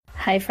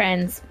Hi,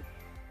 friends.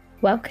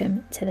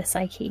 Welcome to the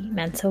Psyche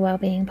Mental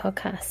Wellbeing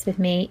Podcast with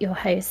me, your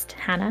host,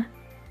 Hannah.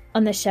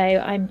 On the show,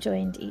 I'm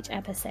joined each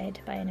episode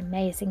by an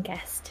amazing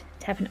guest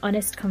to have an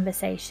honest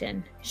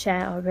conversation,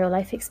 share our real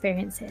life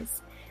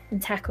experiences,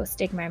 and tackle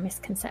stigma and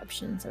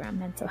misconceptions around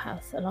mental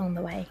health along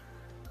the way.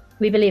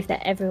 We believe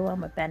that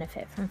everyone would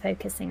benefit from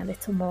focusing a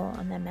little more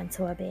on their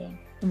mental wellbeing,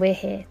 and we're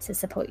here to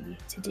support you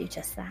to do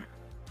just that.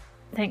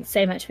 Thanks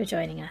so much for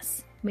joining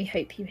us. We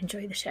hope you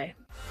enjoy the show.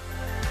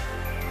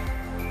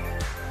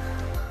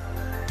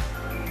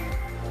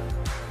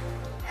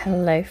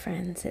 Hello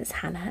friends, it's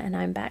Hannah and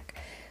I'm back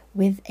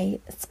with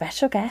a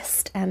special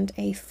guest and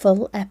a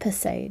full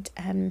episode.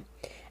 And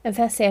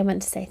firstly I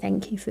want to say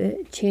thank you for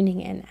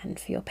tuning in and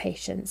for your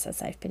patience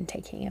as I've been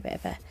taking a bit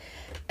of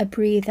a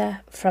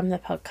breather from the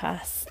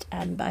podcast.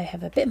 But I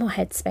have a bit more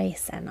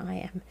headspace and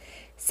I am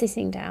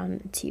sitting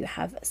down to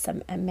have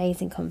some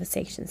amazing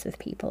conversations with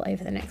people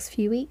over the next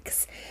few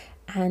weeks.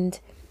 And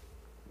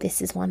this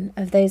is one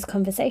of those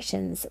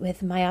conversations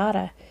with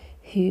Mayara,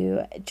 who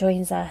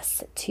joins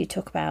us to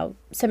talk about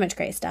so much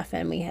great stuff,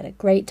 and we had a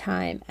great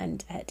time,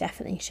 and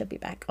definitely should be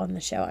back on the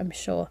show, I'm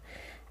sure,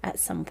 at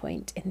some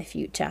point in the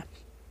future.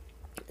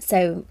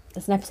 So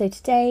there's an episode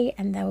today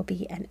and there will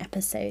be an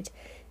episode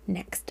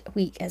next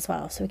week as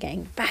well. So we're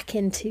getting back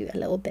into a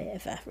little bit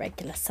of a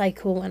regular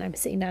cycle, and I'm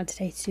sitting down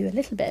today to do a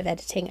little bit of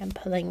editing and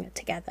pulling it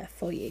together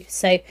for you.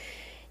 So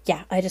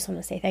yeah, I just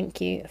want to say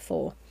thank you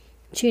for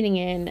tuning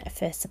in,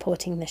 for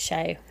supporting the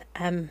show.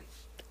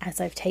 As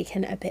I've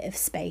taken a bit of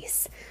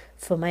space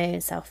for my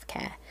own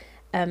self-care.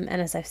 And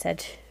as I've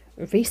said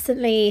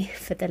recently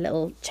for the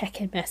little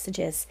check-in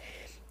messages,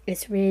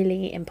 it's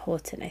really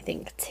important, I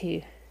think,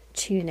 to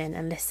tune in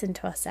and listen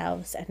to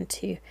ourselves and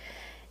to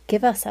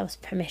give ourselves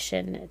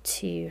permission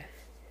to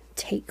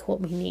take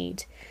what we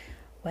need,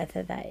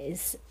 whether that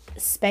is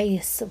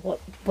space,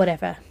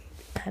 whatever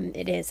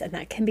it is. And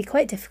that can be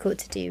quite difficult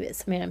to do.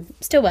 It's something I'm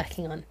still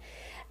working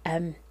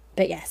on.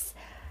 But yes,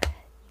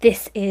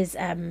 this is...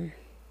 I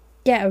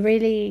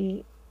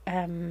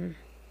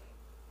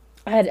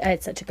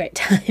had such a great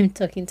time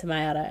talking to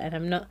Mayara, and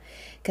I'm not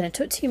going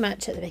to talk too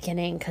much at the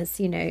beginning because,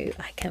 you know,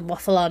 I can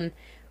waffle on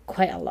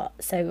quite a lot.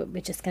 So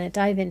we're just going to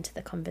dive into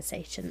the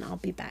conversation. I'll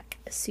be back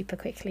super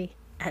quickly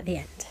at the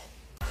end.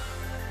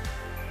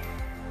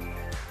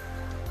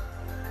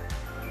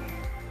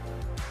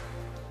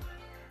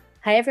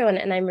 Hi everyone,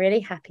 and I'm really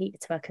happy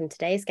to welcome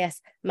today's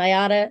guest,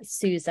 Mayara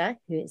Souza,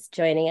 who is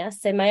joining us.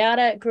 So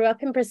Mayara grew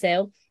up in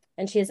Brazil,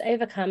 and she has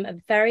overcome a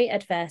very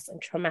adverse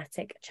and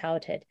traumatic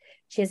childhood.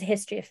 She has a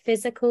history of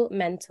physical,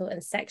 mental,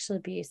 and sexual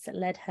abuse that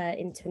led her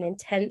into an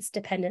intense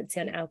dependency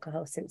on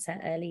alcohol since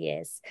her early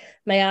years.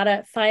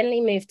 Mayara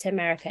finally moved to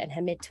America in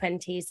her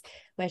mid-20s,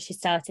 where she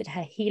started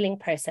her healing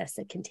process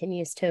that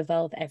continues to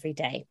evolve every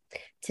day.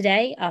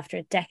 Today, after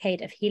a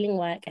decade of healing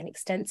work and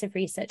extensive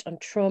research on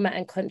trauma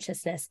and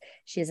consciousness,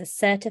 she is a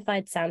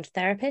certified sound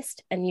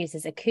therapist and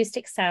uses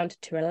acoustic sound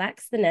to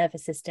relax the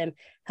nervous system,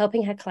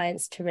 helping her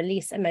clients to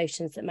release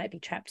emotions that might be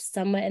trapped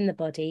somewhere in the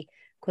body,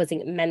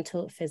 causing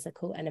mental,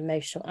 physical, and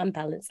emotional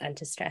imbalance and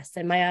distress.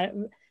 So Mayara,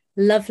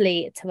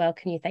 lovely to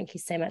welcome you. Thank you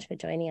so much for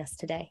joining us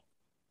today.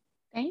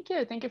 Thank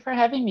you. Thank you for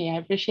having me. I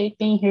appreciate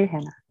being here,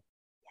 Hannah.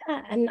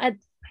 Yeah, and I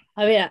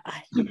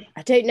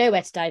don't know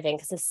where to dive in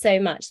because there's so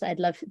much that I'd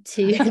love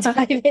to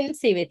dive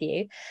into with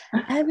you.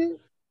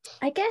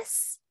 I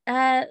guess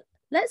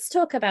let's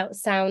talk about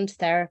sound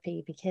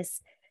therapy,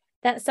 because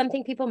that's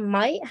something people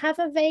might have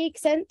a vague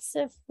sense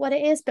of what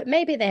it is, but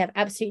maybe they have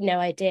absolutely no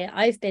idea.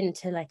 I've been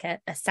to like a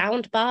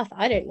sound bath.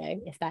 I don't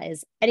know if that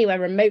is anywhere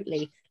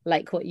remotely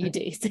like what you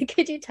do. So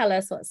could you tell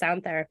us what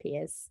sound therapy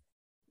is?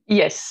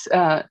 Yes.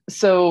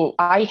 So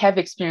I have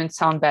experienced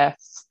sound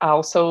baths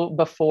also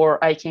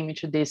before I came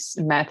into this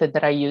method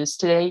that I use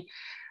today.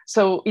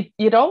 So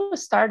it all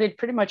started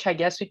pretty much, I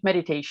guess, with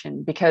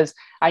meditation, because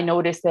I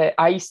noticed that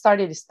I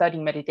started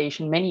studying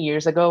meditation many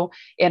years ago,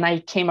 and I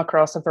came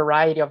across a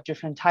variety of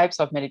different types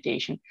of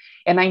meditation.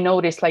 And I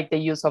noticed like the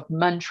use of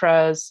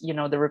mantras, you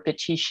know, the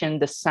repetition,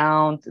 the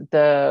sound,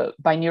 the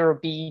binaural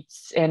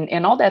beats,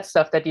 and all that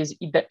stuff that is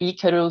the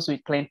Icarus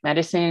with plant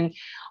medicine,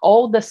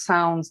 all the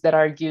sounds that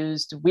are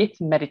used with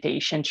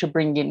meditation to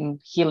bring in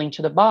healing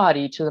to the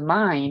body, to the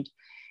mind.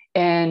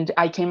 And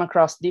I came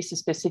across this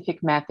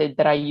specific method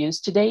that I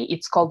use today.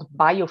 It's called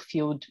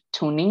biofield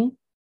tuning,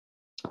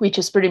 which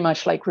is pretty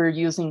much like we're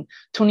using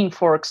tuning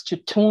forks to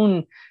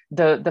tune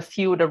the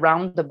field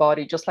around the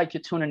body, just like you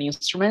tune an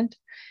instrument.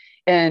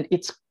 And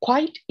it's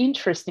quite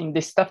interesting,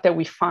 the stuff that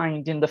we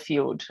find in the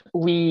field.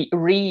 We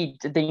read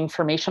the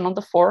information on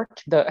the fork,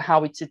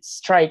 how it's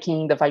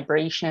striking, the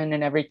vibration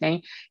and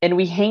everything. And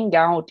we hang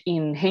out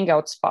in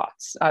hangout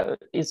spots,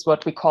 is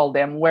what we call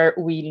them, where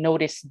we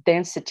notice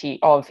density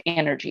of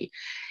energy.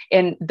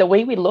 And the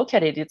way we look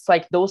at it, it's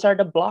like those are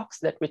the blocks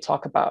that we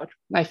talk about.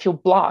 I feel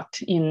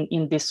blocked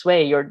in this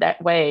way or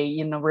that way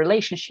in a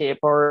relationship,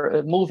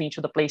 or moving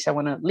to the place I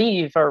want to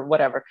leave or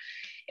whatever.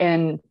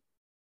 And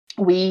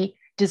we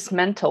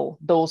dismantle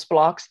those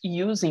blocks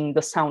using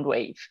the sound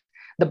wave.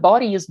 the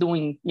body is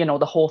doing,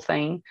 the whole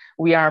thing.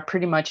 We are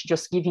pretty much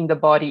just giving the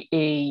body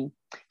a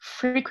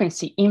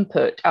frequency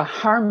input, a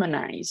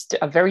harmonized,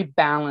 a very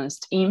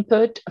balanced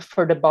input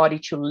for the body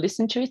to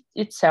listen to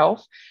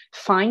itself,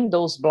 find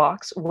those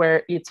blocks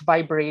where it's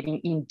vibrating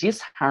in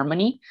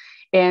disharmony,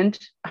 and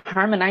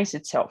harmonize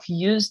itself,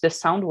 use the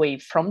sound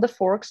wave from the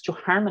forks to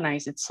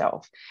harmonize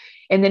itself.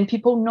 And then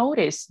people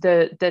notice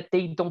that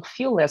they don't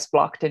feel as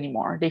blocked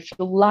anymore. They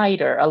feel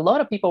lighter. A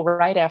lot of people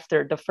right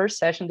after the first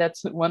session,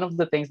 that's one of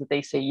the things that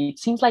they say, it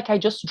seems like I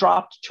just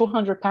dropped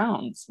 200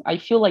 pounds. I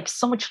feel like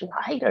so much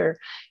lighter,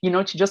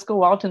 to just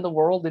go out in the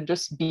world and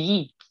just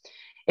be.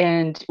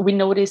 And we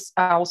notice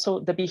also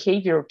the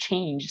behavioral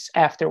changes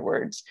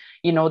afterwards,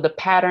 the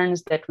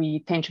patterns that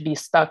we tend to be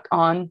stuck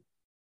on.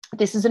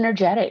 This is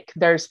energetic.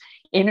 There's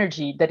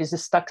energy that is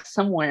stuck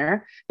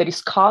somewhere that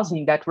is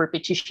causing that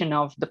repetition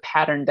of the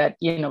pattern that,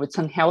 it's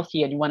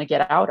unhealthy and you want to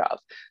get out of.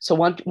 So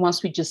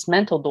once we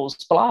dismantle those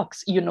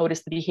blocks, you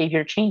notice the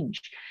behavior change.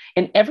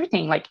 And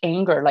everything like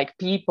anger, like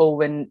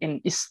people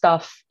and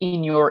stuff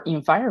in your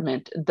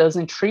environment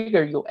doesn't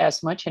trigger you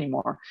as much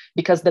anymore,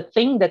 because the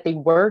thing that they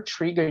were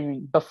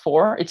triggering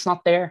before, it's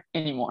not there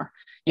anymore.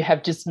 You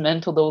have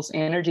dismantled those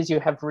energies, you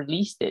have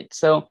released it.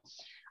 So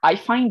I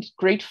find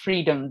great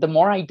freedom the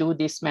more I do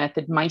this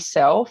method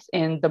myself,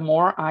 and the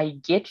more I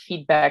get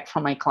feedback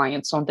from my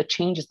clients on the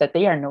changes that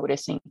they are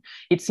noticing.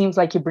 It seems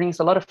like it brings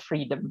a lot of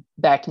freedom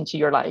back into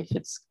your life.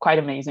 It's quite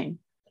amazing.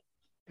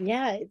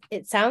 Yeah,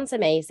 it sounds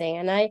amazing.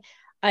 And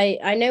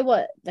I know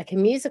what like a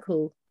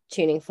musical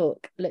tuning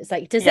fork looks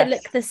like. Does it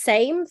look the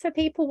same for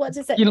people? What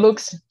does it? It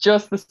looks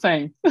just the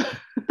same.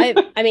 I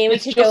mean, we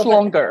it's could just go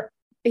longer.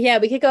 Yeah,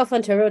 we could go off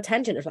onto a real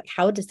tangent of like,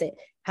 how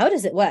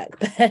does it work?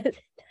 But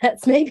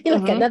that's maybe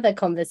like another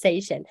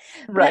conversation.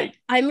 Right.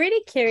 But I'm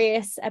really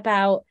curious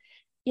about,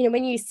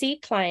 when you see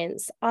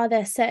clients, are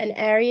there certain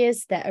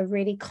areas that are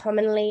really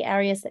commonly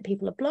areas that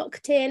people are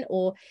blocked in,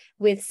 or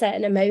with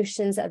certain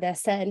emotions, are there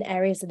certain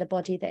areas of the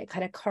body that it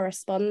kind of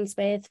corresponds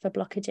with for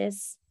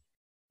blockages?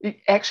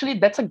 Actually,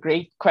 that's a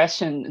great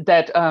question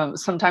that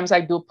sometimes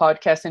I do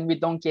podcasts and we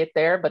don't get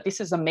there, but this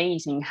is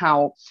amazing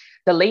how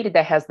the lady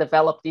that has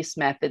developed this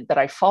method that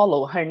I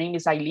follow, her name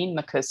is Eileen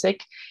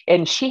McCusick,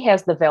 and she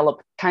has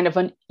developed kind of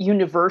an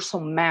universal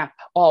map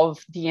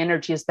of the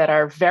energies that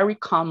are very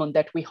common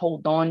that we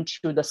hold on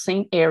to the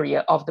same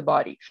area of the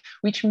body,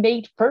 which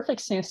made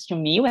perfect sense to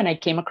me when I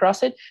came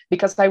across it,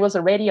 because I was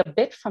already a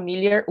bit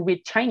familiar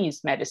with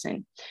Chinese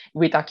medicine,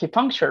 with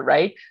acupuncture,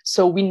 right?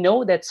 So we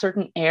know that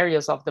certain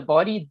areas of the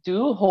body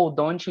do hold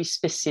on to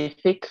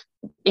specific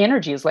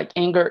energies, like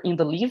anger in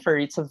the liver.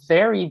 It's a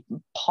very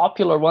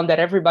popular one that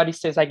everybody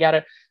says, I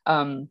gotta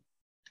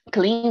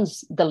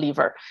cleanse the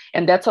liver.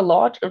 And that's a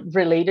lot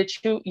related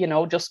to,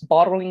 just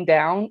bottling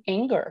down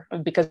anger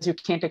because you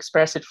can't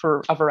express it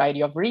for a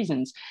variety of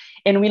reasons.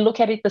 And we look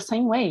at it the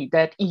same way,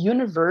 that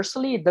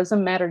universally, it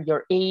doesn't matter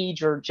your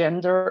age or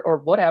gender or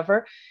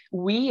whatever,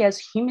 we as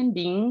human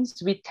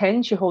beings, we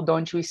tend to hold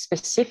on to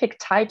specific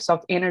types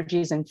of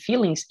energies and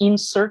feelings in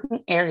certain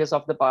areas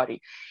of the body.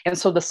 And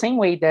so the same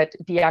way that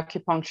the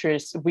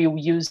acupuncturists will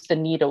use the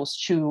needles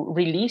to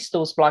release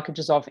those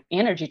blockages of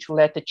energy to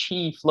let the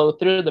chi flow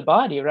through the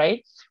body,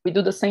 right? We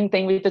do the same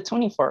thing with the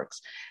tuning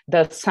forks.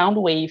 The sound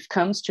wave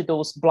comes to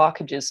those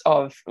blockages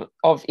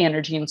of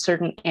energy in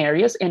certain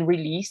areas and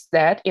release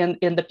that. And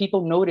the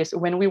people notice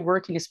when we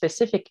work in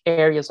specific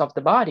areas of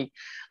the body,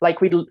 like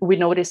we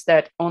notice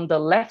that on the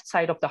left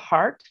side of the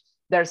heart,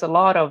 there's a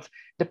lot of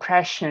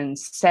depression,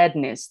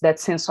 sadness, that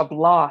sense of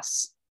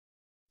loss.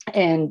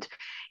 And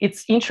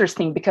it's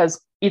interesting because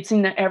it's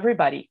in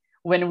everybody.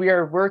 When we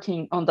are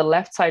working on the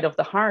left side of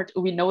the heart,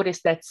 we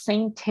notice that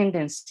same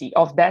tendency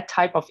of that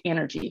type of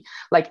energy,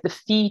 like the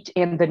feet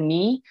and the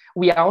knee.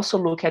 We also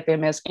look at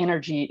them as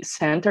energy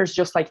centers,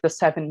 just like the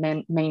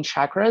seven main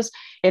chakras.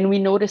 And we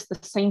notice the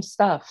same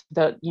stuff,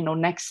 the,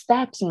 next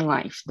steps in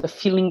life, the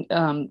feeling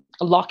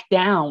locked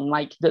down,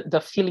 like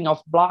the feeling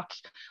of block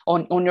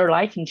on your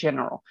life in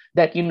general,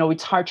 that,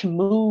 it's hard to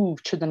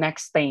move to the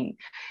next thing.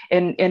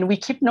 And we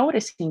keep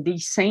noticing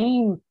these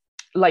same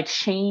like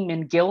shame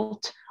and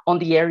guilt on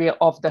the area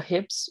of the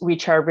hips,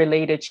 which are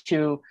related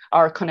to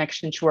our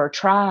connection to our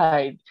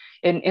tribe.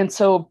 And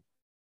so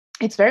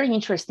it's very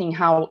interesting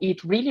how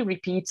it really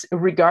repeats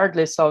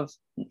regardless of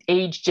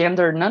age,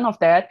 gender, none of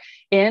that.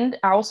 And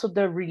also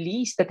the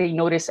release that they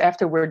notice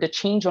afterward, the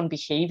change on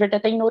behavior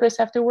that they notice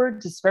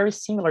afterwards is very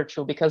similar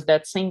to, because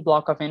that same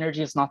block of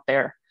energy is not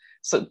there.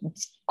 So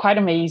it's quite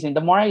amazing.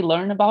 The more I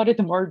learn about it,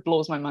 the more it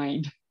blows my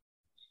mind.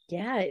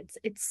 Yeah,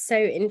 it's so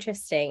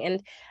interesting.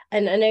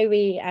 And I know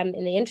we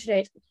in the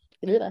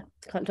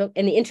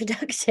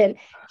introduction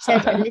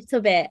shared a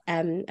little bit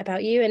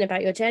about you and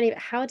about your journey, but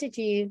how did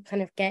you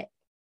kind of get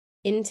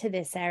into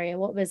this area?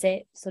 What was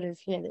it sort of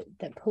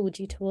that pulled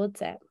you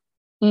towards it?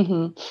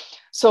 Mm-hmm.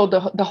 So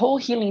the whole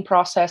healing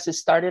process is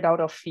started out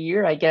of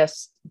fear, I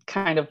guess,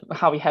 kind of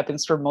how it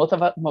happens for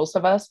most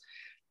of us.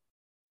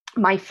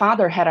 My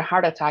father had a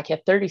heart attack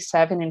at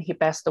 37 and he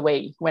passed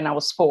away when I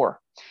was 4.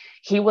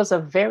 he was a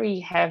very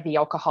heavy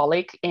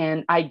alcoholic,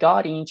 and I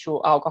got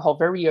into alcohol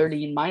very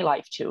early in my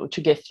life too,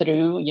 to get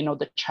through,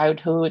 the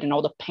childhood and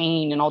all the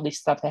pain and all this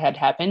stuff that had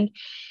happened.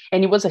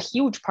 And it was a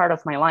huge part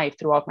of my life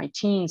throughout my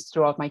teens,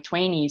 throughout my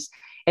 20s.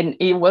 And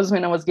it was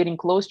when I was getting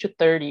close to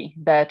 30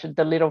 that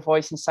the little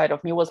voice inside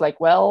of me was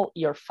like, well,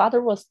 your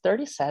father was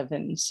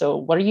 37. So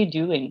what are you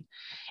doing?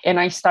 And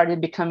I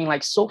started becoming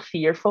like so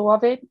fearful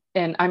of it.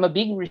 And I'm a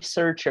big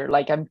researcher,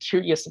 like I'm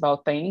curious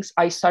about things.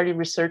 I started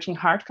researching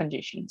heart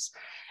conditions.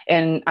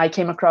 And I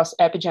came across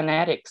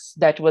epigenetics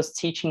that was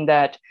teaching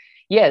that,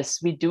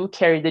 yes, we do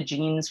carry the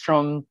genes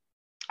from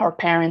our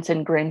parents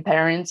and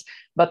grandparents,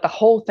 but the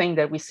whole thing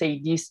that we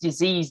say, this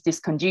disease, this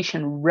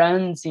condition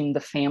runs in the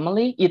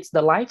family. It's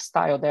the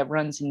lifestyle that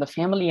runs in the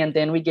family, and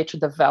then we get to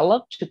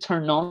develop to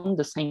turn on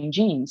the same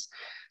genes.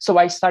 So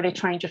I started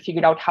trying to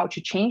figure out how to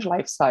change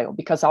lifestyle,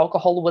 because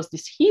alcohol was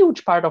this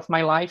huge part of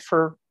my life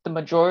for the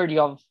majority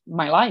of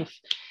my life.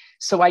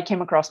 So I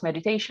came across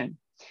meditation,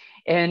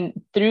 and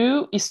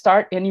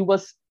and it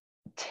was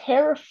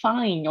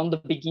terrifying on the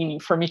beginning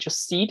for me to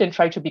sit and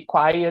try to be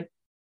quiet,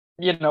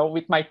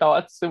 with my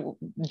thoughts,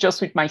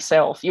 just with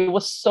myself. It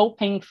was so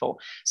painful.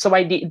 So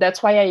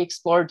that's why I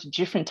explored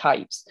different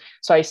types.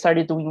 So I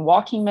started doing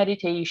walking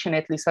meditation.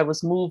 At least I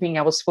was moving,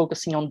 I was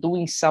focusing on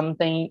doing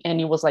something.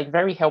 And it was like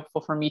very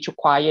helpful for me to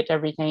quiet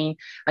everything,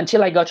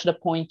 until I got to the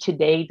point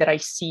today that I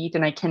sit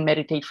and I can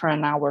meditate for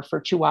an hour, for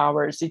 2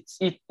 hours.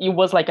 It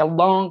was like a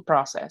long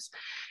process.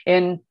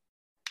 And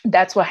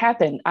that's what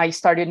happened. I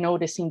started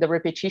noticing the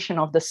repetition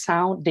of the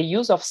sound, the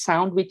use of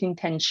sound with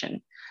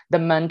intention, the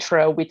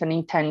mantra with an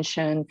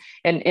intention,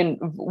 and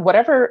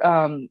whatever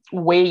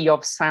way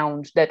of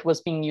sound that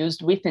was being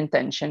used with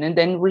intention. And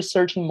then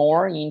researching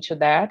more into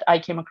that, I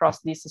came across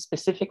this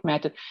specific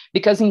method,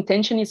 because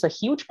intention is a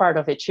huge part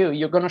of it too.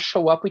 You're going to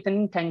show up with an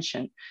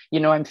intention.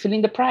 I'm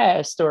feeling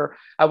depressed, or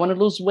I want to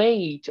lose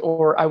weight,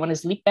 or I want to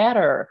sleep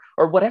better,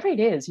 or whatever it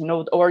is,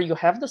 or you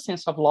have the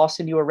sense of loss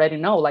and you already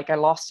know, like I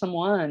lost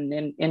someone,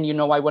 and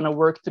I want to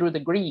work through the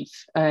grief.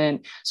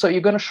 And so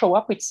you're going to show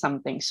up with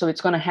something. So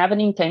it's going to have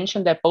an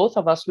intention that both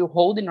of us will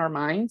hold in our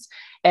minds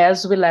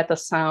as we let the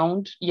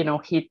sound,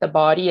 hit the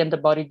body, and the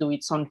body do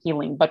its own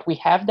healing. But we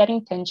have that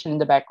intention in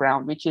the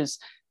background, which is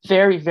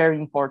very, very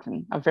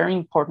important, a very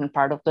important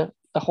part of the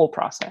whole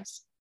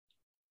process.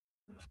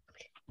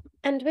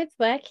 And with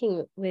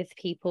working with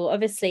people,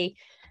 obviously,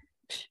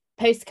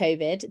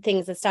 post-COVID,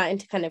 things are starting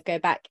to kind of go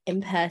back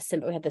in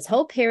person, but we had this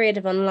whole period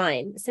of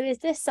online. So is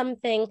this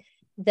something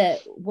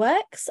that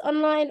works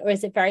online, or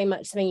is it very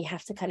much something you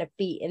have to kind of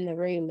be in the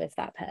room with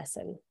that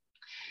person?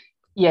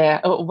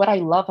 Yeah, what I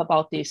love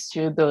about this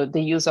too,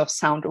 the use of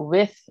sound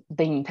with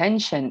the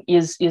intention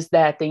is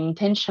that the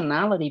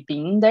intentionality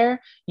being there,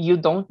 you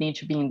don't need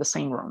to be in the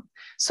same room.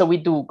 So we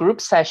do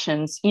group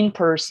sessions in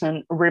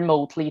person,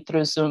 remotely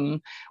through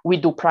Zoom. We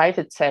do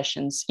private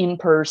sessions in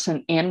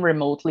person and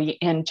remotely.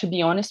 And to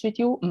be honest with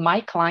you,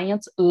 my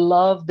clients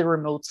love the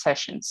remote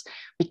sessions,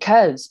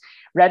 because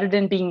rather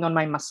than being on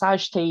my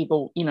massage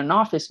table in an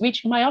office,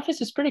 which my office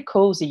is pretty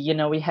cozy,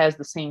 it has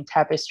the same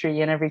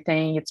tapestry and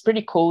everything. It's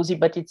pretty cozy,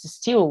 but it's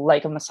still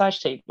like a massage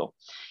table,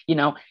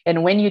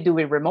 and when you do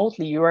it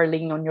remotely, you are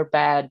laying on your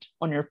bed,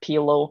 on your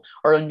pillow,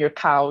 or on your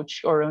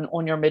couch, or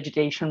on your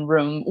meditation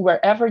room,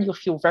 wherever you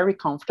feel very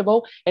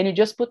comfortable. And you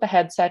just put the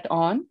headset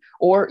on,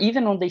 or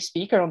even on the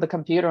speaker, on the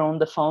computer, on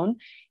the phone,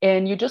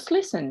 and you just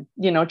listen,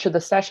 to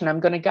the session. I'm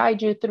going to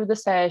guide you through the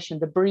session,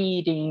 the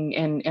breathing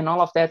and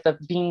all of that, the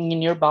being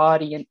in your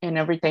body and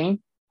everything.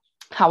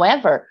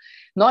 However,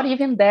 not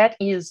even that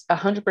is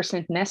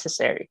 100%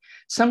 necessary.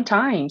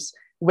 Sometimes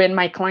when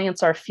my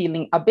clients are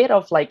feeling a bit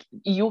of like,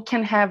 you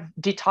can have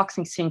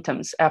detoxing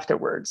symptoms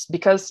afterwards,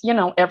 because,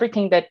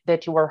 everything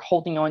that you are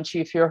holding on to,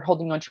 if you're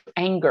holding on to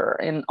anger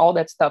and all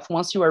that stuff,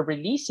 once you are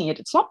releasing it,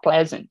 it's not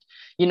pleasant.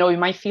 You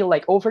might feel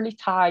like overly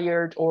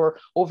tired or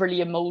overly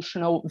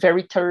emotional,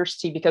 very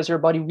thirsty, because your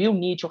body will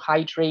need to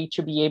hydrate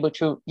to be able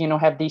to,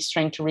 have the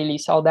strength to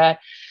release all that.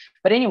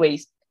 But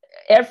anyways,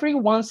 every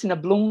once in a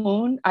blue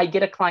moon, I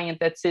get a client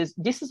that says,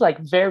 this is like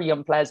very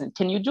unpleasant.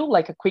 Can you do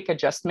like a quick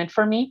adjustment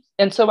for me?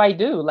 And so I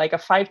do like a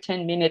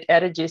 5-10 minute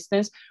at a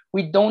distance.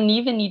 We don't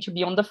even need to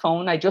be on the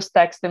phone. I just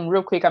text them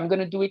real quick. I'm going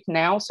to do it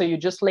now. So you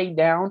just lay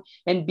down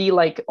and be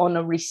like on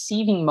a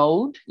receiving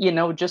mode,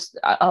 just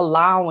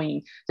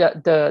allowing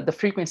the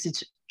frequency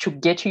to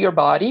get to your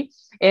body,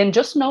 and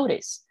just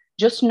notice.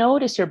 Just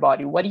notice your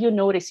body. What are you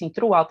noticing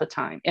throughout the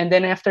time? And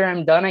then after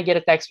I'm done, I get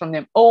a text from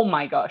them. Oh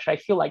my gosh, I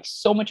feel like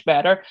so much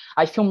better.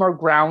 I feel more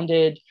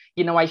grounded.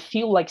 I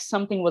feel like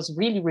something was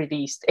really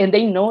released. And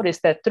they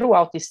notice that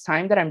throughout this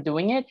time that I'm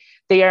doing it,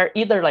 they are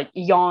either like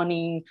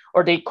yawning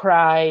or they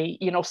cry.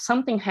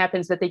 Something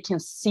happens that they can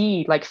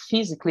see like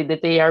physically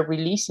that they are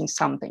releasing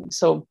something.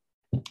 So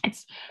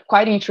it's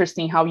quite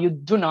interesting how you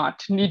do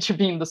not need to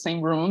be in the same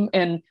room.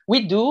 And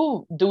we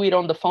do it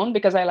on the phone,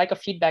 because I like a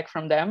feedback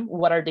from them.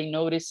 What are they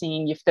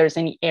noticing? If there's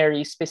any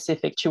area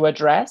specific to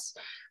address,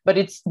 but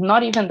it's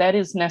not even that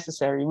is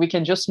necessary. We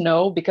can just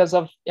know, because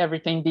of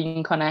everything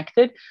being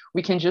connected,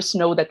 we can just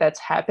know that that's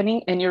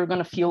happening, and you're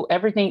going to feel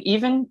everything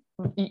even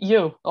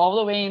you all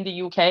the way in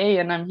the UK,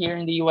 and I'm here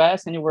in the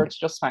US, and it works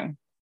just fine.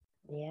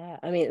 Yeah,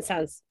 I mean, it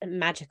sounds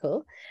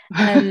magical,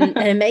 and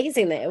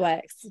amazing that it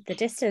works the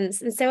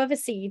distance. And so,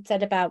 obviously, you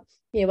said about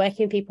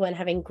working with people and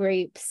having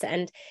groups.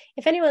 And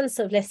if anyone's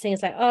sort of listening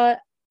is like, oh,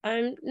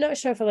 I'm not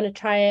sure if I want to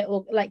try it,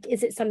 or like,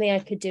 is it something I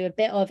could do a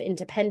bit of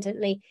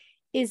independently?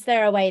 Is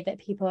there a way that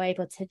people are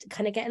able to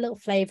kind of get a little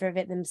flavor of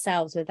it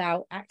themselves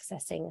without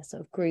accessing a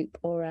sort of group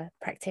or a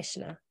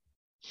practitioner?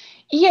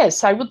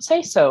 Yes, I would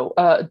say so.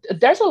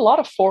 There's a lot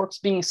of forks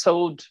being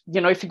sold.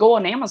 If you go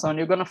on Amazon,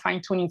 you're going to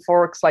find tuning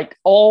forks like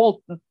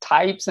all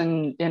types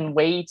and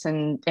weights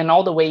and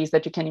all the ways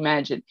that you can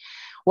imagine.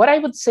 What I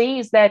would say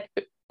is that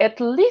at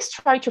least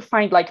try to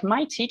find, like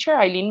my teacher,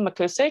 Eileen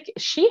McCusick,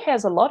 she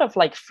has a lot of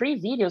like free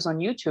videos on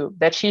YouTube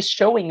that she's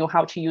showing you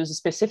how to use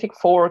specific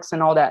forks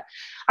and all that.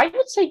 I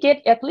would say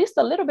get at least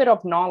a little bit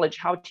of knowledge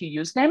how to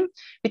use them,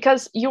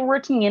 because you're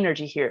working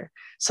energy here.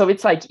 So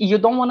it's like you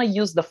don't want to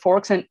use the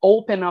forks and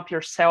open up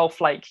yourself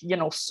like,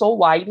 so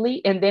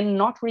widely, and then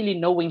not really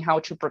knowing how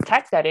to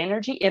protect that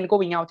energy and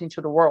going out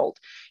into the world.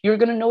 You're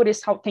going to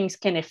notice how things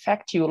can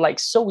affect you like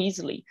so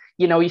easily,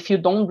 if you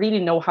don't really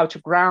know how to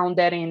ground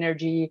that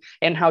energy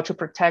and how to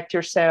protect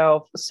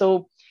yourself.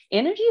 So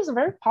energy is a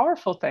very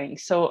powerful thing.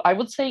 So I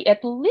would say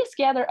at least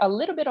gather a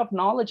little bit of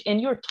knowledge,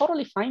 and you're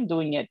totally fine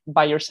doing it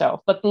by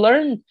yourself, but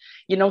learn,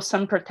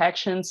 some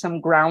protection, some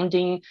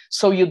grounding,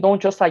 so you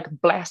don't just like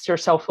blast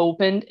yourself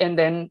open and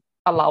then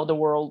allow the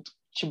world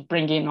to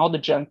bring in all the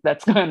junk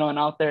that's going on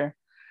out there.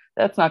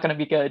 That's not going to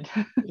be good.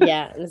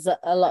 Yeah, there's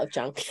a lot of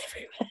junk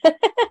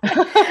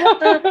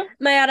everywhere.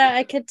 Mayada,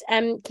 I could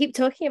keep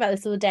talking about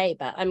this all day,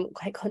 but I'm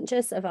quite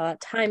conscious of our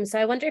time. So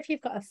I wonder if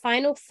you've got a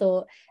final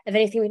thought of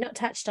anything we've not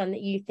touched on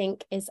that you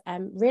think is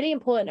really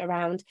important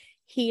around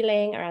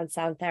healing, around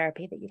sound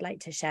therapy, that you'd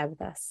like to share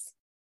with us.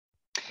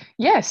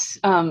 Yes.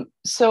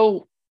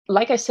 So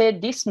like I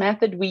said, this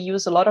method, we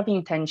use a lot of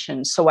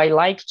intention. So I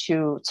like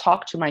to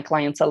talk to my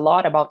clients a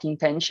lot about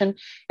intention,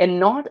 and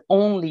not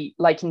only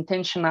like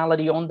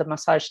intentionality on the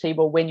massage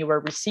table when you are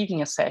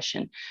receiving a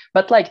session,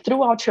 but like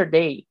throughout your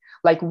day.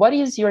 Like, what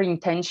is your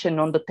intention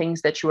on the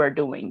things that you are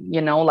doing?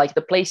 Like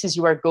the places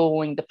you are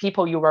going, the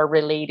people you are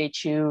related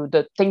to,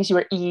 the things you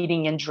are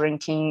eating and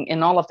drinking,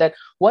 and all of that.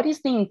 What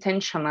is the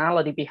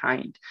intentionality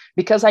behind?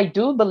 Because I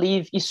do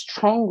believe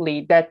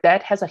strongly that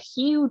that has a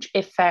huge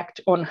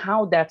effect on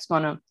how that's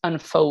going to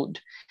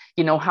unfold.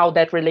 How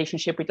that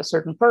relationship with a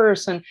certain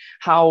person,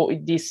 how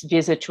this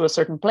visit to a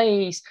certain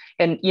place,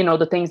 and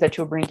the things that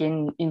you bring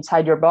in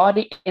inside your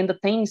body, and the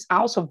things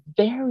also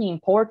very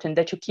important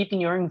that you keep in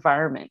your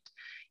environment.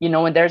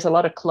 And there's a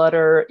lot of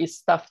clutter, is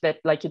stuff that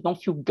like you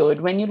don't feel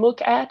good when you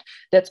look at.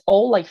 That's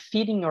all like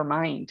feeding your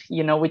mind,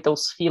 with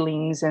those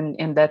feelings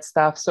and that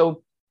stuff.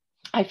 So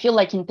I feel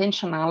like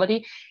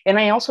intentionality, and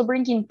I also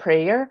bring in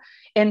prayer,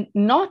 and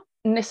not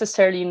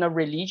necessarily in a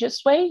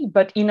religious way,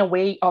 but in a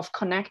way of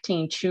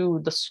connecting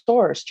to the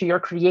source, to your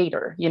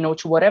creator,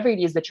 to whatever it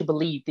is that you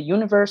believe, the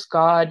universe,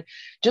 God,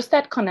 just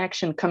that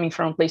connection coming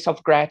from a place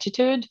of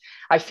gratitude.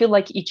 I feel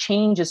like it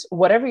changes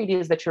whatever it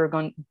is that you're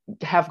going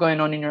to have going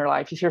on in your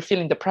life. If you're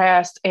feeling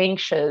depressed,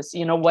 anxious,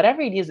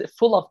 whatever it is,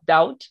 full of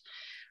doubt,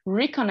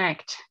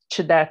 reconnect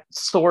to that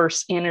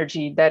source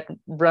energy that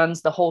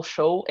runs the whole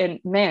show, and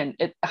man,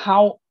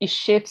 how it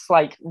shifts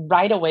like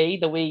right away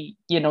the way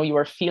you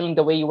are feeling,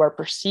 the way you are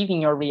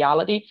perceiving your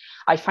reality.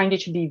 I find it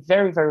to be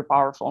very, very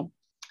powerful.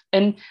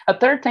 And a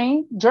third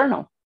thing,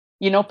 journal.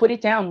 Put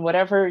it down,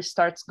 whatever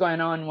starts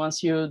going on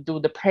once you do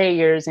the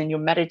prayers and you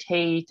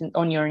meditate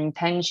on your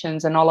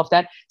intentions and all of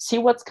that. See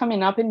what's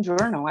coming up in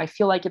journal. I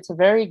feel like it's a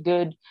very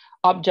good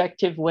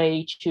objective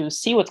way to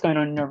see what's going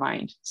on in your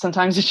mind.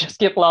 Sometimes you just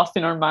get lost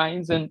in our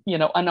minds and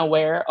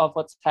unaware of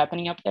what's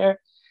happening up there.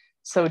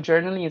 So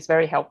journaling is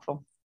very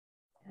helpful.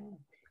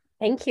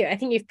 Thank you. I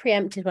think you've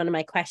preempted one of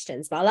my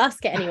questions, but I'll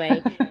ask it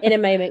anyway in a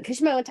moment, because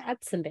you might want to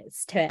add some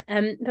bits to it.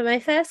 But my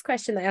first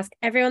question that I ask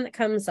everyone that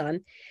comes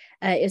on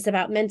is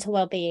about mental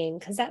well-being,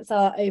 because that's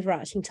our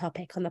overarching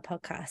topic on the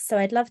podcast. So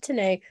I'd love to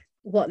know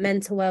what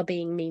mental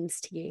well-being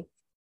means to you.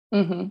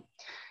 Mm-hmm.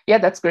 Yeah,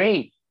 that's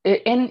great.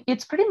 And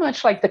it's pretty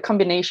much like the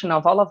combination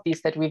of all of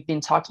these that we've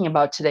been talking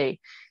about today.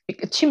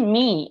 To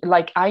me,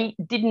 like I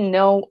didn't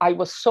know I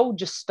was so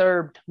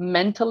disturbed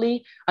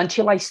mentally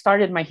until I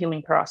started my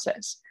healing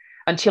process,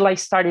 until I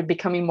started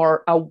becoming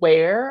more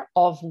aware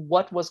of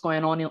what was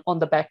going on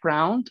the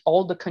background,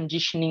 all the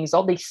conditionings,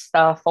 all this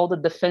stuff, all the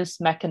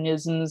defense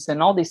mechanisms,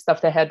 and all this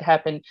stuff that had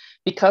happened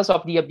because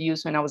of the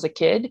abuse when I was a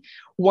kid.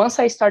 Once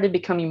I started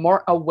becoming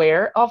more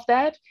aware of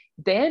that,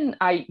 then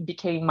I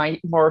became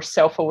more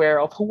self-aware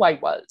of who I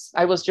was.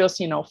 I was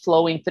just,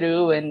 flowing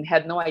through and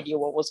had no idea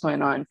what was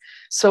going on.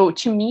 So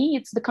to me,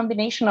 it's the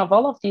combination of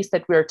all of these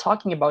that we're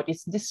talking about.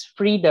 It's this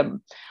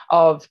freedom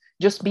of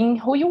just being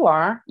who you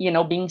are,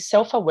 being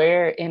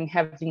self-aware and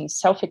having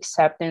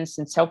self-acceptance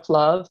and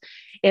self-love,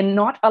 and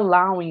not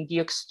allowing the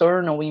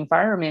external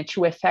environment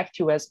to affect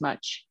you as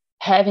much.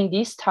 Having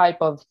this type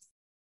of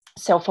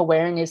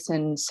self-awareness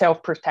and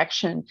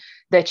self-protection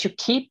that you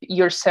keep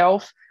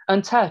yourself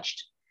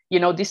untouched.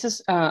 This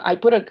is, I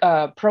put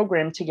a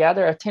program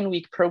together, a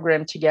 10-week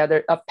program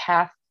together, a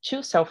path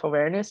to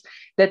self-awareness,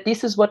 that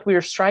this is what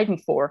we're striving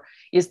for,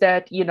 is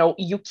that,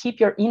 you keep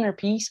your inner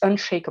peace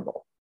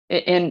unshakable.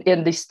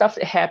 And the stuff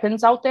that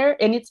happens out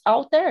there, and it's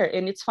out there,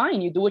 and it's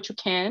fine. You do what you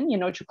can,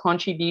 to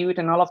contribute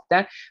and all of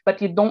that, but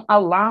you don't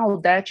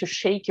allow that to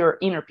shake your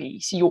inner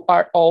peace. You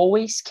are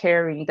always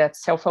carrying that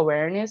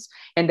self-awareness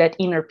and that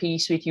inner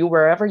peace with you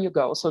wherever you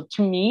go. So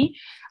to me,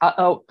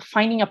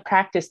 finding a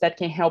practice that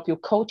can help you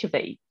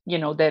cultivate,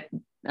 that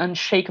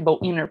unshakable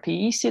inner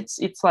peace,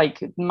 it's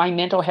like my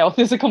mental health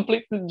is a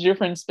completely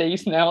different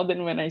space now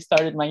than when I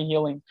started my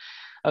healing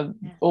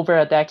over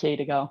a decade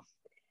ago.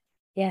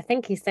 Yeah,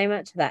 thank you so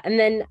much for that. And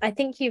then I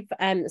think you've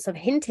sort of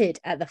hinted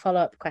at the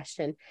follow-up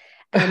question,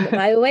 but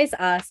I always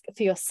ask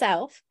for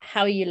yourself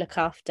how you look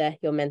after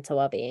your mental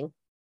well-being.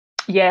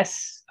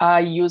 Yes, I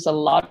use a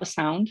lot of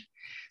sound.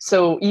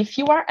 So if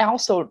you are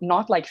also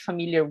not like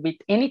familiar with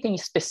anything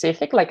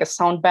specific, like a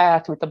sound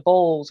bath with the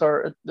bowls,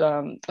 or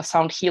a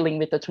sound healing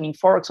with the tuning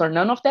forks, or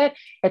none of that,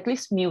 at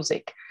least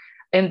music.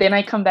 And then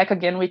I come back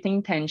again with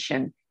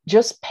intention.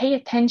 Just pay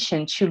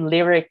attention to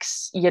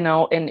lyrics,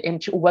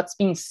 and to what's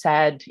being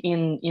said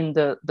in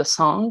the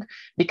song,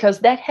 because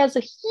that has a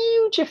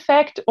huge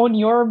effect on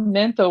your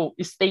mental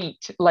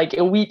state. Like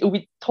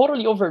we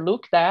totally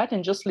overlook that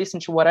and just listen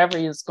to whatever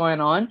is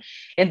going on.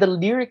 And the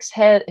lyrics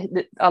had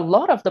a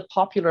lot of the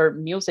popular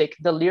music.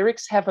 The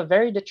lyrics have a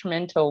very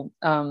detrimental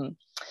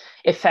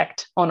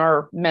effect on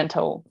our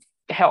mental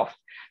health.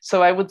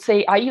 So I would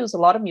say I use a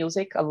lot of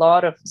music, a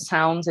lot of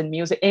sounds and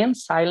music and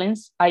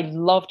silence. I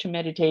love to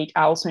meditate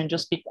also and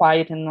just be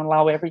quiet and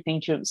allow everything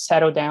to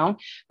settle down.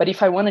 But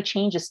if I want to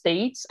change the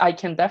states, I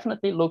can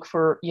definitely look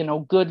for,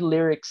 good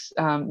lyrics,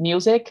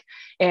 music,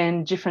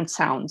 and different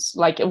sounds.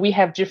 Like we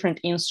have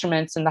different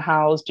instruments in the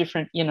house,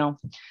 different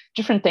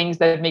things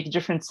that make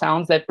different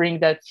sounds that bring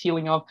that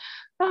feeling of,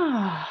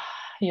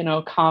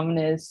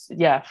 calmness.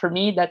 Yeah, for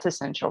me, that's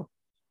essential.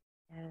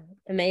 Yeah,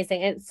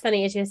 amazing. It's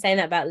funny, as you were saying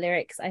that about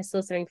lyrics, I saw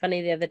something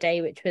funny the other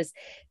day, which was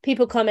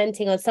people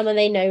commenting on someone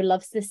they know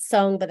loves this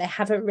song, but they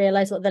haven't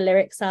realized what the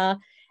lyrics are.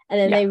 And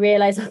then they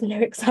realize what the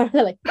lyrics are.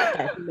 They're like,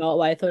 that's not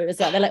what I thought it was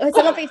about. They're like, oh, it's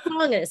a lovely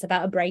song, and it's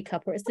about a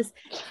breakup, or it's this.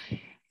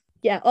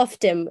 Yeah,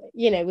 often,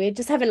 we're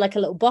just having like a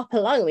little bop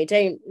along, and we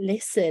don't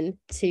listen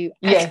to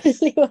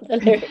actually what the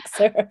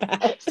lyrics are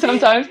about.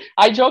 Sometimes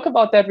I joke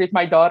about that with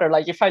my daughter.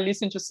 Like if I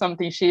listen to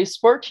something, she's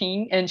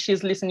 14 and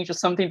she's listening to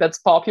something that's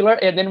popular.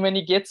 And then when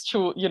it gets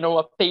to,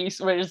 a pace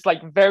where it's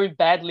like very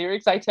bad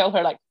lyrics, I tell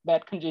her like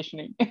bad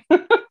conditioning.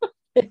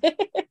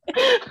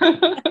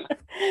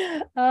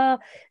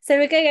 So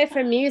we're going to go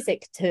from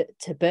music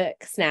to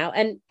books now,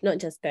 and not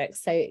just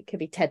books. So it could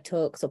be TED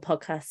Talks or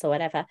podcasts or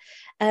whatever.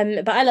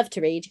 But I love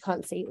to read. You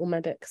can't see all my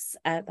books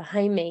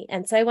behind me.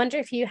 And so I wonder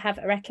if you have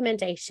a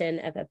recommendation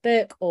of a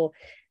book or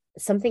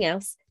something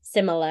else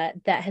similar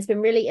that has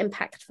been really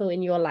impactful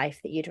in your life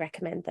that you'd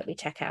recommend that we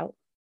check out.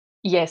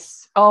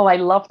 Yes. Oh, I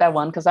love that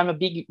one because I'm a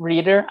big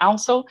reader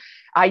also.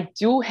 I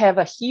do have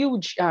a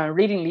huge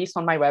reading list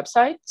on my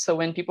website. So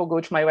when people go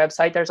to my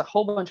website, there's a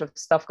whole bunch of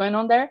stuff going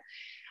on there.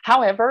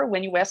 However,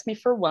 when you ask me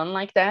for one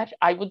like that,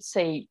 I would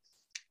say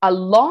a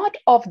lot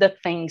of the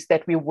things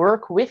that we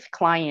work with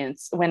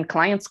clients, when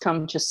clients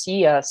come to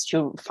see us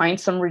to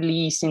find some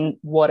release in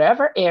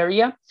whatever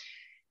area,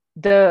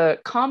 the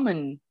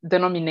common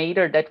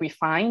denominator that we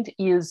find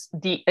is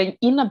the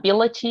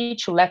inability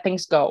to let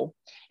things go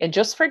and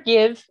just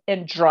forgive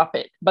and drop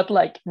it. But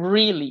like,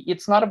 really,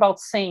 it's not about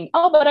saying,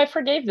 oh, but I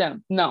forgave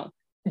them. No,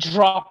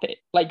 drop it.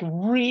 Like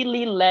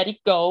really let it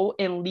go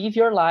and live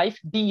your life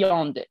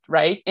beyond it.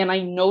 Right. And I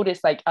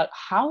noticed like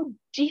how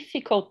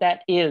difficult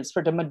that is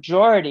for the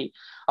majority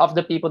of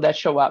the people that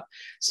show up.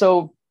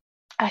 So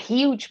a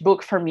huge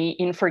book for me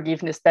in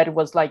forgiveness that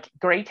was like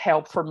great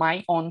help for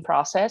my own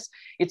process.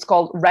 It's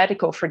called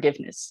Radical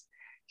Forgiveness.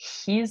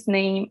 His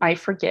name, I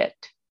forget,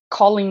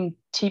 Colin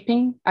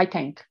Tipping, I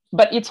think,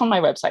 but it's on my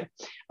website.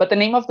 But the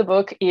name of the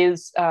book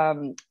is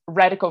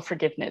Radical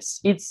Forgiveness.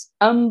 It's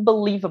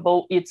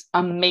unbelievable. It's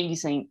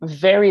amazing.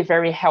 Very,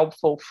 very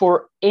helpful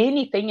for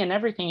anything and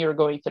everything you're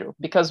going through,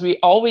 because we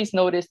always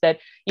notice that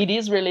it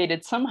is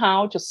related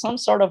somehow to some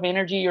sort of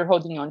energy you're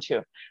holding on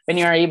to. When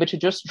you're able to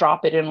just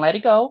drop it and let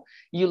it go,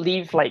 you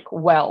live like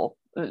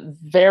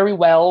very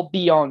well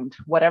beyond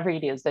whatever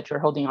it is that you're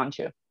holding on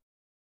to.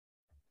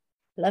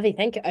 Lovely,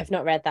 thank you. I've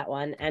not read that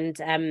one, and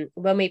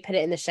when we put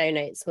it in the show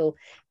notes, we'll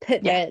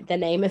put the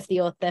name of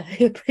the author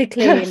pretty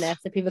clearly in there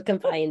so people can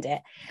find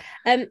it.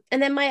 And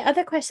then my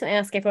other question I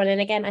ask everyone,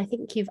 and again, I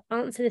think you've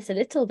answered this a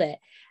little bit,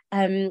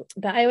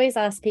 but I always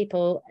ask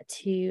people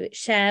to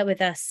share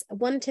with us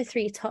 1 to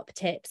 3 top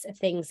tips of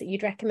things that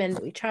you'd recommend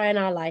that we try in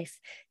our life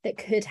that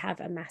could have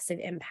a massive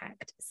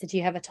impact. So do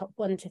you have a top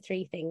 1 to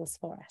 3 things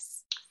for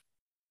us?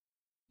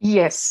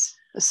 Yes.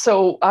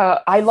 So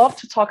I love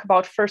to talk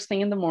about first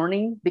thing in the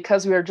morning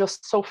because we are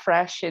just so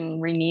fresh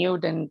and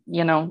renewed and,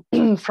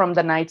 from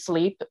the night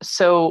sleep.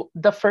 So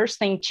the first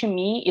thing to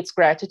me, it's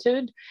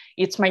gratitude.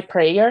 It's my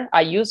prayer.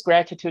 I use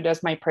gratitude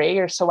as my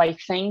prayer. So I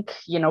thank,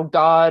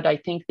 God, I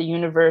thank the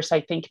universe,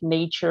 I thank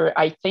nature,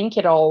 I thank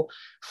it all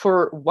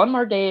for one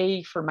more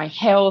day, for my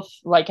health.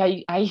 Like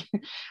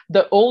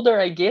the older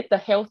I get, the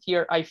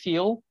healthier I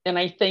feel. And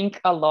I thank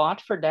a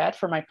lot for that,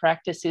 for my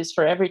practices,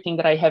 for everything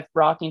that I have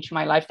brought into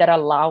my life that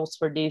allows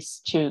for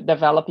this to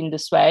develop in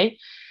this way.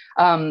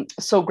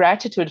 So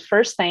gratitude,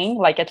 first thing,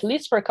 like at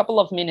least for a couple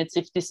of minutes,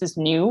 if this is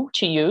new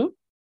to you.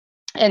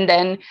 And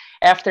then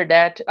after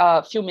that,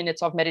 a few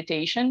minutes of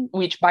meditation,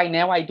 which by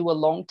now I do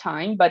a long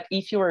time. But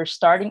if you are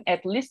starting,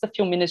 at least a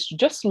few minutes,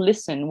 just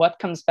listen what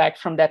comes back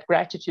from that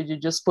gratitude you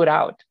just put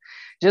out.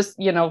 Just,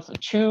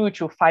 2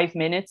 to 5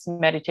 minutes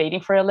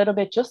meditating for a little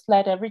bit, just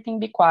let everything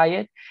be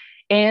quiet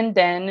and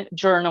then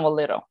journal a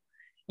little.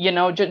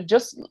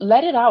 Just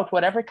let it out,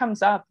 whatever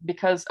comes up,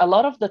 because a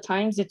lot of the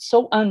times it's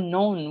so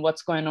unknown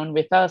what's going on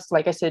with us.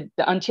 Like I said,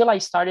 until I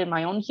started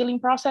my own healing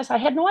process, I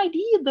had no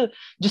idea the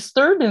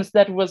disturbance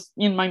that was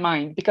in my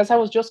mind, because I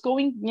was just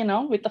going,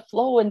 with the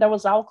flow, and there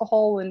was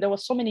alcohol and there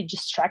was so many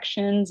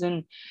distractions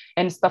and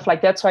stuff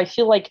like that. So I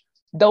feel like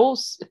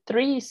those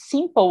 3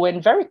 simple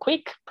and very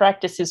quick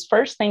practices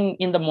first thing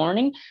in the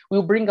morning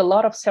will bring a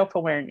lot of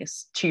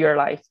self-awareness to your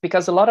life,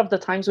 because a lot of the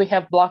times we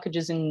have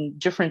blockages in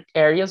different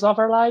areas of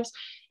our lives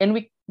and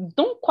we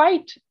don't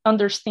quite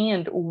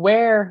understand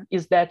where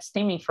is that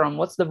stemming from,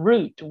 what's the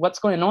root, what's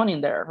going on in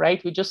there,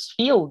 right? We just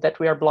feel that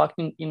we are blocked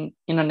in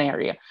an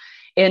area.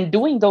 And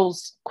doing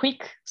those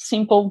quick,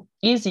 simple,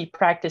 easy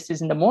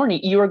practices in the morning,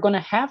 you are going to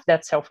have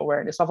that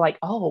self-awareness of like,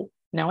 oh,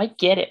 now I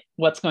get it.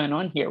 What's going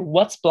on here?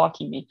 What's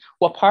blocking me?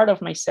 What part of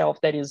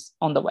myself that is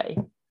on the way?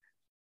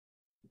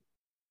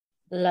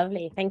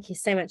 Lovely. Thank you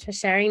so much for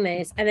sharing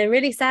those. And then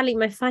really sadly,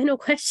 my final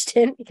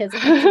question, because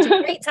it's such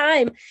a great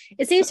time,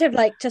 it seems to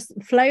have just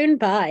flown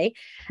by.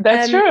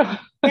 That's true.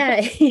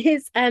 Yeah,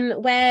 is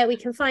where we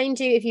can find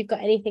you if you've got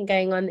anything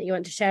going on that you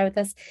want to share with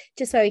us,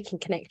 just where we can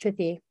connect with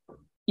you.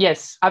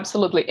 Yes,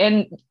 absolutely.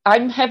 And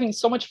I'm having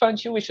so much fun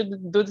too. We should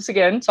do this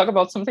again, talk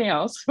about something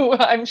else.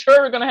 I'm sure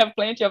we're going to have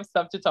plenty of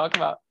stuff to talk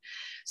about.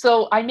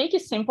 So I make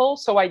it simple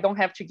so I don't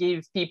have to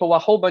give people a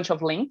whole bunch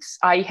of links.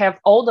 I have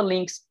all the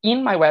links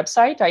in my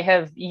website. I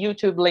have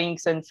YouTube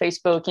links and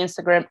Facebook,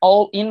 Instagram,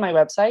 all in my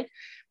website.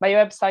 My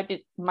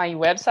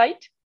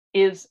website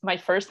is my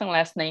first and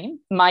last name,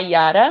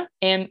 Mayara,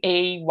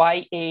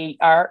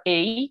 Mayara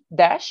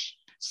dash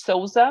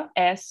Souza,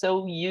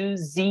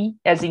 Souz,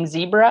 as in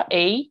zebra,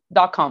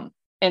 .com.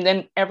 And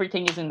then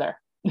everything is in there.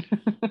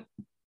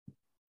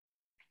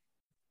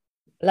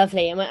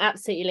 Lovely. And we're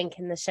absolutely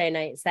linking the show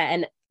notes there.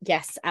 And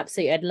yes,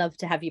 absolutely. I'd love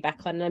to have you back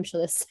on. And I'm sure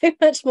there's so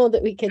much more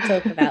that we could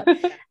talk about.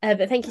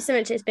 But thank you so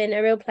much. It's been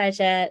a real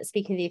pleasure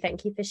speaking with you.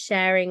 Thank you for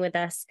sharing with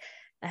us.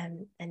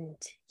 And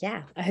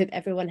yeah, I hope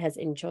everyone has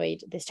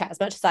enjoyed this chat as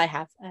much as I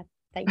have.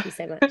 Thank you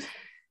so much.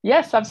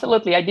 Yes,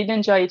 absolutely. I did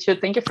enjoy it too.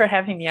 Thank you for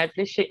having me. I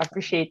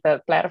appreciate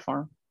the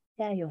platform.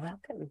 Yeah, you're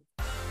welcome.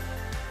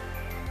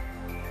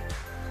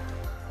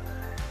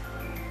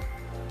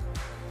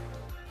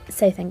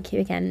 So thank you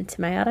again to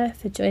Mayara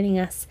for joining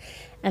us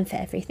and for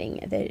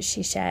everything that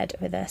she shared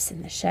with us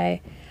in the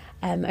show.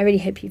 I really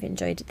hope you've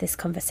enjoyed this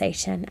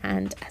conversation.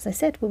 And as I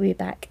said, we'll be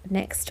back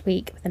next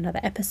week with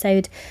another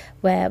episode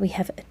where we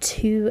have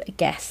 2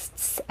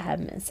 guests.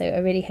 So I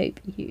really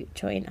hope you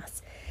join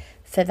us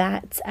for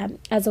that.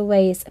 As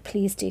always,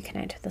 please do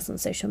connect with us on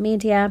social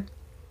media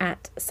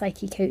at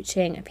Psyche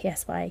Coaching,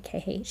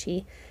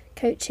 PSYKHE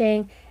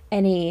Coaching.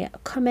 Any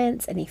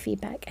comments, any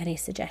feedback, any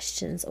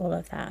suggestions, all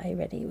of that, I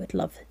really would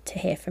love to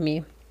hear from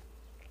you.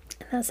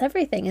 And that's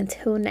everything.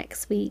 Until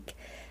next week,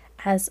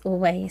 as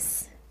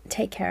always,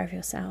 take care of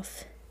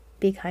yourself,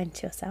 be kind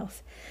to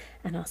yourself,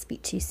 and I'll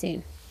speak to you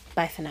soon.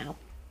 Bye for now.